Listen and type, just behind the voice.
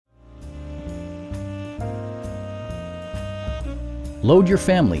Load your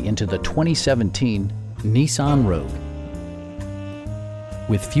family into the 2017 Nissan Rogue.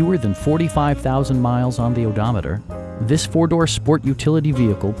 With fewer than 45,000 miles on the odometer, this four-door sport utility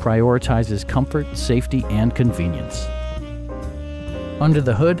vehicle prioritizes comfort, safety, and convenience. Under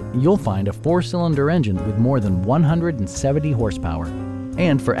the hood, you'll find a four-cylinder engine with more than 170 horsepower.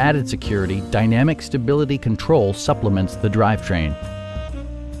 And for added security, dynamic stability control supplements the drivetrain.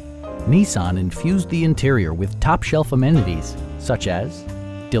 Nissan infused the interior with top-shelf amenities such as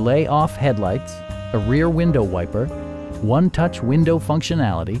delay-off headlights, a rear window wiper, one-touch window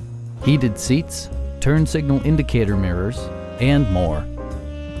functionality, heated seats, turn signal indicator mirrors, and more.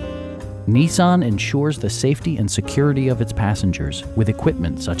 Nissan ensures the safety and security of its passengers with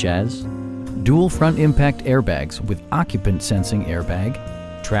equipment such as dual front impact airbags with occupant sensing airbag,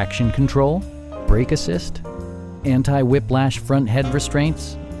 traction control, brake assist, anti-whiplash front head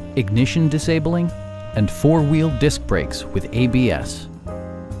restraints, ignition disabling, and four-wheel disc brakes with ABS.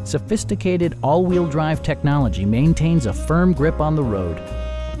 Sophisticated all-wheel drive technology maintains a firm grip on the road.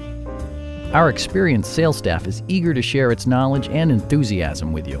 Our experienced sales staff is eager to share its knowledge and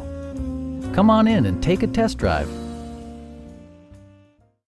enthusiasm with you. Come on in and take a test drive.